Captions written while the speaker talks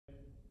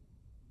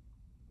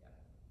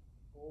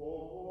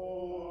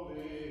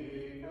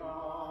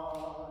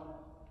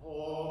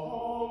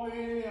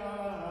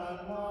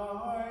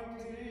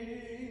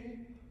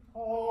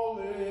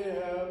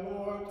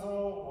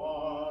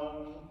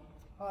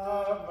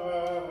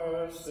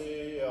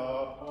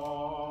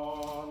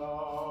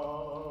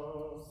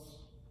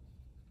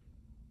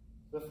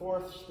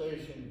fourth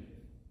station,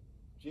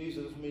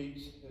 Jesus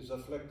meets his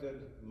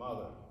afflicted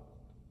mother.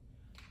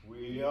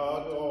 We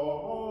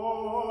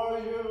adore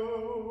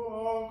you,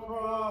 O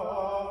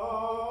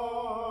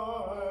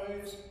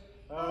Christ,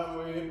 and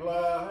we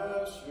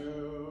bless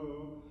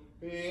you,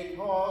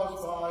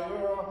 because by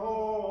your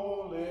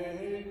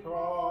holy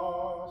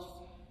cross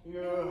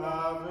you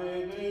have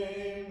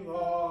redeemed the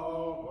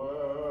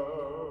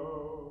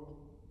world.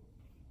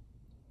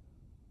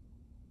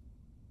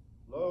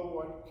 Lo,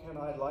 what can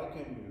I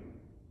liken you?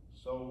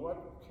 So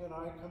what can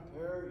I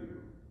compare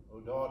you, O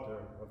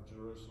daughter of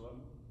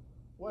Jerusalem?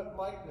 What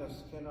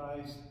likeness can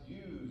I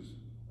use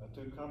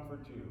to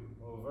comfort you,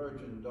 O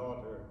virgin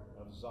daughter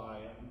of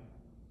Zion?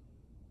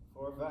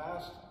 For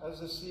vast as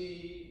the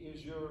sea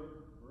is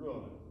your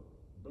ruin.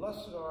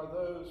 Blessed are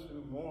those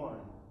who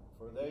mourn,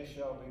 for they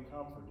shall be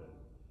comforted.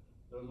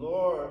 The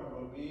Lord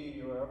will be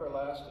your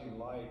everlasting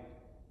light,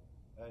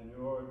 and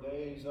your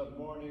days of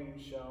mourning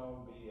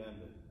shall be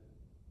ended.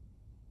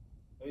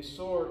 A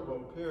sword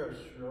will pierce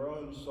your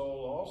own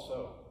soul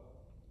also,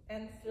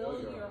 and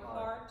fill your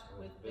heart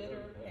with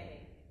bitter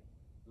pain.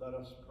 Let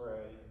us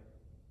pray.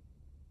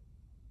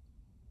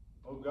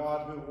 O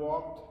God, who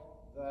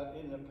walked that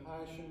in the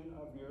passion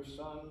of your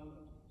Son,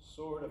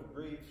 sword of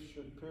grief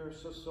should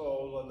pierce the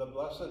soul of the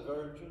Blessed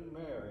Virgin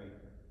Mary,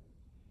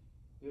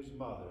 his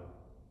mother,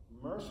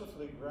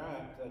 mercifully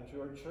grant that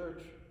your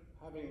church,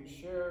 having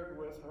shared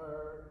with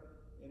her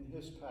in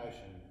his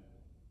passion,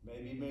 may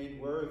be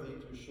made worthy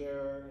to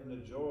share in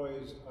the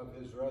joys of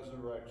his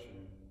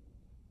resurrection,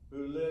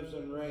 who lives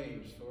and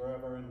reigns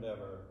forever and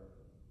ever.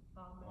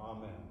 Amen.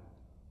 Amen.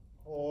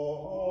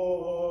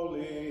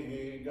 Holy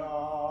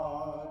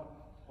God,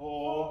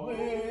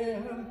 holy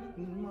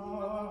and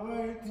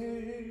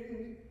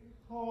mighty,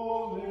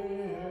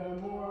 holy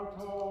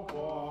immortal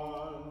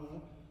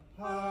one,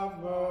 have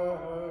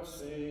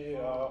mercy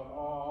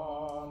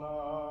upon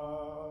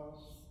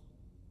us.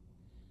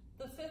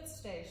 The fifth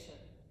station.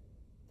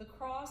 The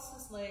cross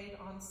is laid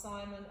on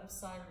Simon of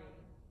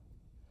Cyrene.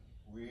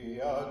 We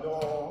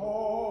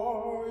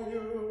adore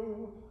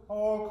you,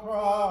 O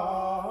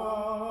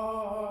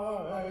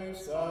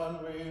Christ,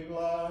 and we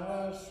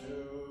bless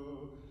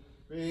you,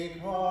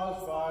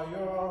 because by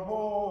your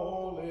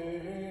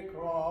holy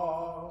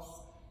cross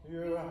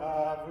you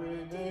have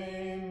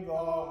redeemed the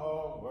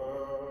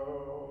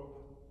world.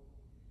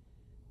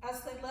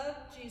 As they led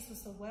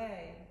Jesus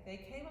away, they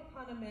came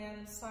upon a man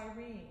of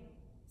Cyrene,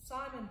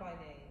 Simon by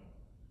name,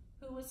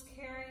 who was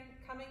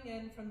coming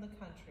in from the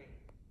country,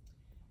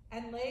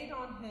 and laid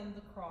on him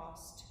the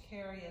cross to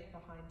carry it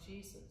behind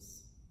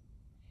Jesus.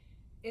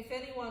 If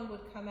anyone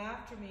would come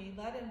after me,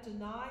 let him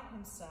deny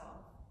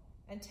himself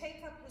and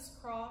take up his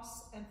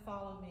cross and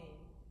follow me.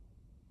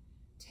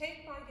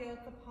 Take my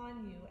yoke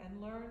upon you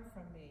and learn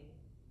from me,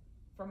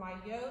 for my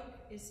yoke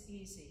is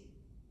easy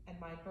and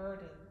my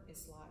burden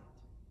is light.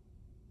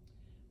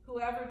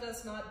 Whoever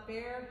does not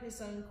bear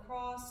his own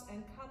cross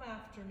and come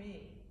after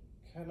me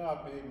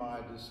cannot be my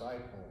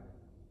disciple.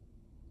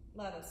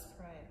 Let us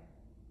pray.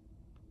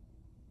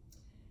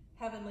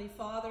 Heavenly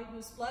Father,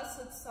 whose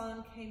blessed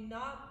Son came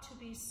not to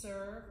be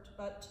served,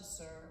 but to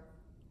serve,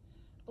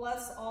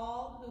 bless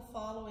all who,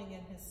 following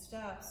in his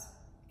steps,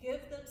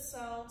 give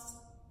themselves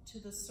to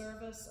the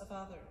service of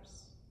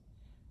others,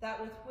 that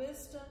with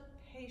wisdom,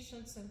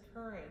 patience, and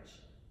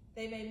courage,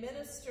 they may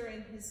minister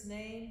in his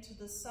name to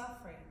the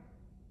suffering,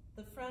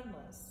 the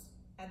friendless,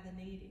 and the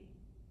needy.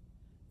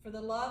 For the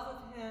love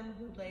of him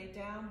who laid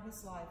down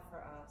his life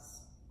for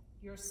us,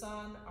 your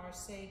Son, our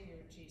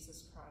Savior,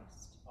 Jesus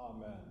Christ.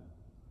 Amen.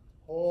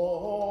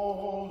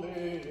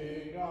 Holy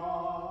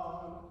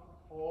God,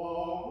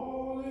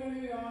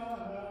 holy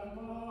and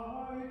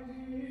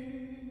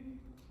mighty,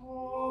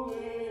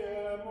 holy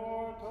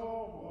immortal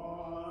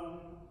one,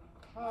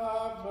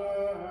 have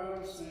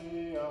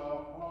mercy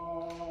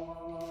upon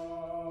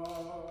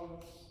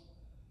us.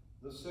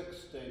 The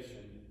sixth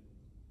station.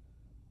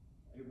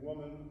 A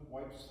woman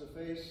wipes the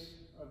face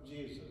of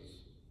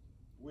Jesus.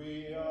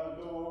 We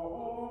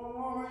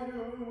adore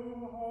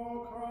you, O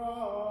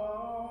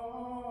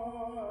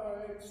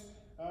Christ,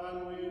 and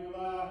we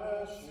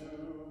bless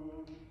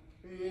you,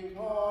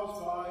 because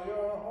by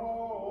your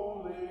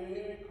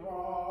holy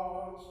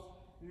cross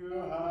you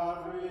have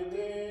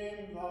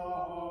redeemed the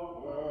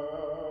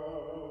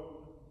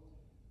world.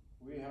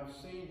 We have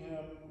seen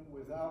him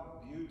without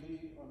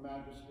beauty or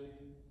majesty,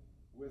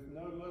 with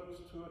no looks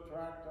to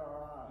attract our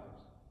eyes.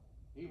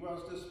 He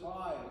was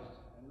despised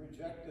and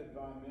rejected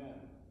by men,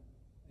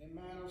 a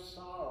man of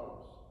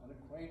sorrows and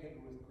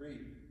acquainted with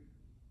grief,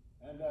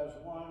 and as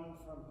one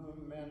from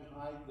whom men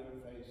hide their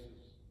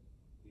faces.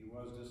 He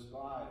was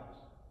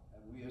despised,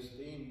 and we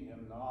esteemed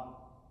him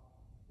not.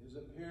 His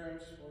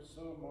appearance was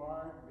so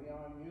marred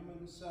beyond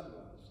human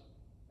semblance,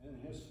 and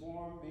his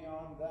form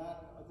beyond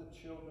that of the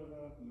children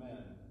of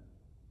men.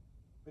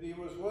 But he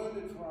was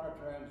wounded for our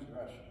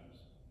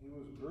transgressions. He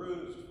was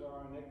bruised for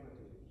our iniquities.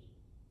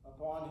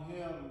 Upon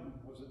him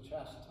was a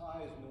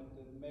chastisement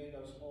that made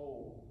us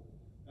whole,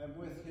 and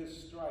with his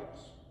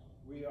stripes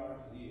we are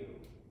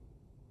healed.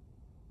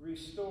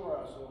 Restore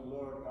us, O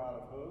Lord God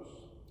of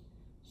hosts.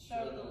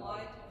 Show the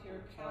light of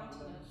your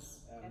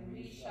countenance, and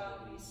we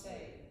shall be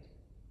saved.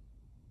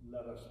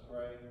 Let us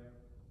pray.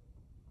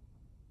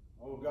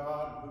 O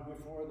God, who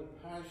before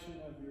the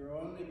passion of your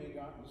only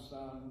begotten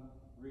Son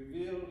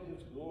revealed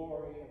his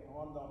glory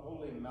upon the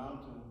holy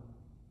mountain,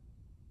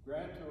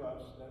 grant to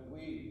us that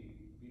we,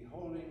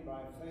 beholding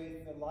by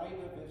faith the light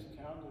of his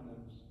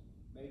countenance,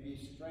 may be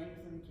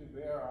strengthened to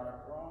bear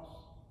our cross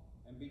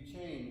and be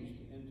changed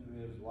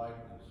into his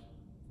likeness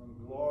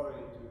from glory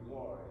to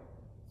glory,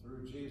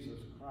 through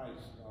Jesus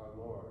Christ our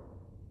Lord.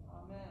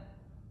 Amen.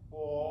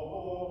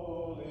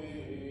 O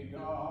holy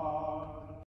God,